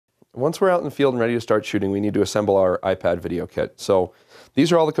Once we're out in the field and ready to start shooting, we need to assemble our iPad video kit. So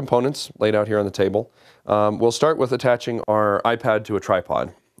these are all the components laid out here on the table. We'll start with attaching our iPad to a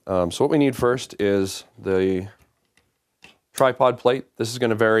tripod. So what we need first is the tripod plate. This is going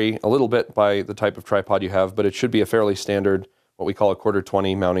to vary a little bit by the type of tripod you have, but it should be a fairly standard, what we call a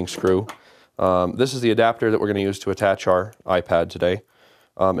 1/4-20 mounting screw. This is the adapter that we're going to use to attach our iPad today.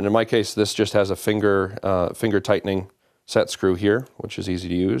 And in my case, this just has a finger tightening set screw here, which is easy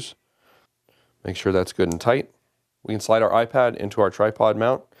to use. Make sure that's good and tight. We can slide our iPad into our tripod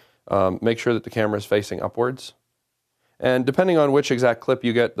mount. Make sure that the camera is facing upwards. And depending on which exact clip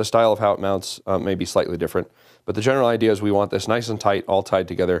you get, the style of how it mounts may be slightly different. But the general idea is we want this nice and tight, all tied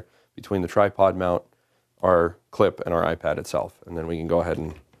together between the tripod mount, our clip, and our iPad itself. And then we can go ahead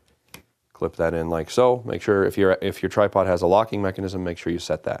and clip that in like so. Make sure if your tripod has a locking mechanism, make sure you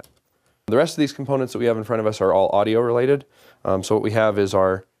set that. The rest of these components that we have in front of us are all audio related. So what we have is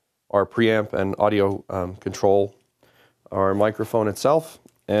our preamp and audio control, our microphone itself,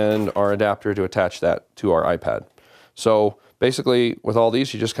 and our adapter to attach that to our iPad. So basically with all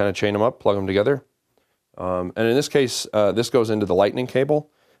these, you just kind of chain them up, plug them together. And in this case, this goes into the lightning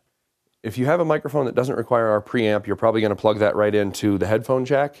cable. If you have a microphone that doesn't require our preamp, you're probably going to plug that right into the headphone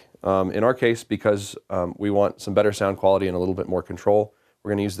jack. In our case, because we want some better sound quality and a little bit more control, we're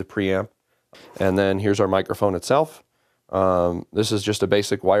going to use the preamp. And then here's our microphone itself. This is just a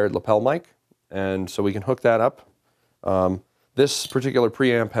basic wired lapel mic, and so we can hook that up. This particular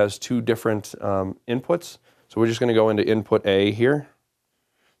preamp has two different inputs, so we're just going to go into input A here.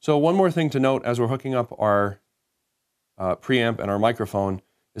 So one more thing to note as we're hooking up our preamp and our microphone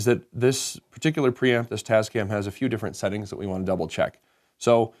is that this particular preamp, this Tascam, has a few different settings that we want to double check.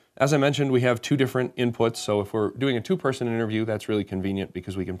 So as I mentioned, we have two different inputs, so if we're doing a two-person interview, that's really convenient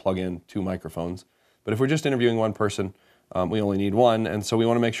because we can plug in two microphones. But if we're just interviewing one person, we only need one, and so we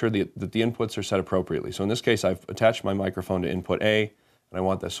want to make sure that the inputs are set appropriately. So in this case, I've attached my microphone to input A, and I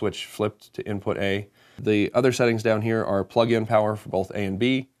want the switch flipped to input A. The other settings down here are plug-in power for both A and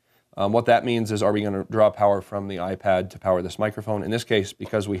B. What that means is, are we going to draw power from the iPad to power this microphone? In this case,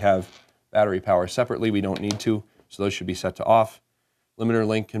 because we have battery power separately, we don't need to, so those should be set to off. Limiter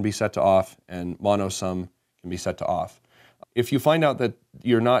link can be set to off, and mono sum can be set to off. If you find out that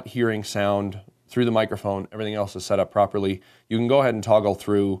you're not hearing sound through the microphone, everything else is set up properly, you can go ahead and toggle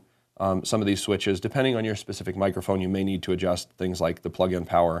through some of these switches. Depending on your specific microphone, you may need to adjust things like the plug-in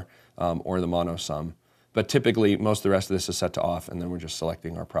power or the mono sum. But typically, most of the rest of this is set to off, and then we're just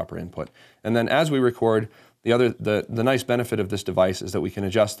selecting our proper input. And then as we record, the nice benefit of this device is that we can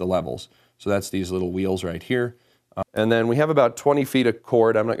adjust the levels. So that's these little wheels right here. And then we have about 20 feet of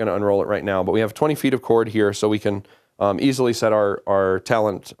cord. I'm not going to unroll it right now, but we have 20 feet of cord here, so we can easily set our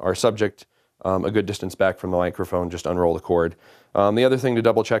talent, our subject, a good distance back from the microphone, just unroll the cord. The other thing to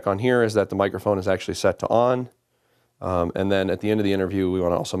double check on here is that the microphone is actually set to on. And then at the end of the interview, we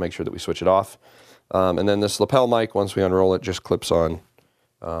want to also make sure that we switch it off. And then this lapel mic, once we unroll it, just clips on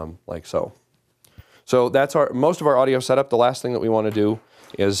like so. So that's most of our audio setup. The last thing that we want to do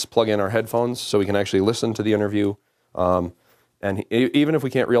is plug in our headphones so we can actually listen to the interview. And even if we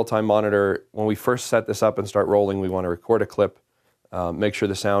can't real-time monitor, when we first set this up and start rolling, we want to record a clip, make sure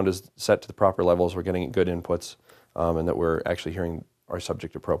the sound is set to the proper levels, we're getting good inputs, and that we're actually hearing our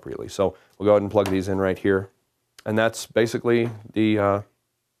subject appropriately. So we'll go ahead and plug these in right here. And that's basically the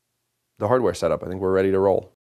hardware setup. I think we're ready to roll.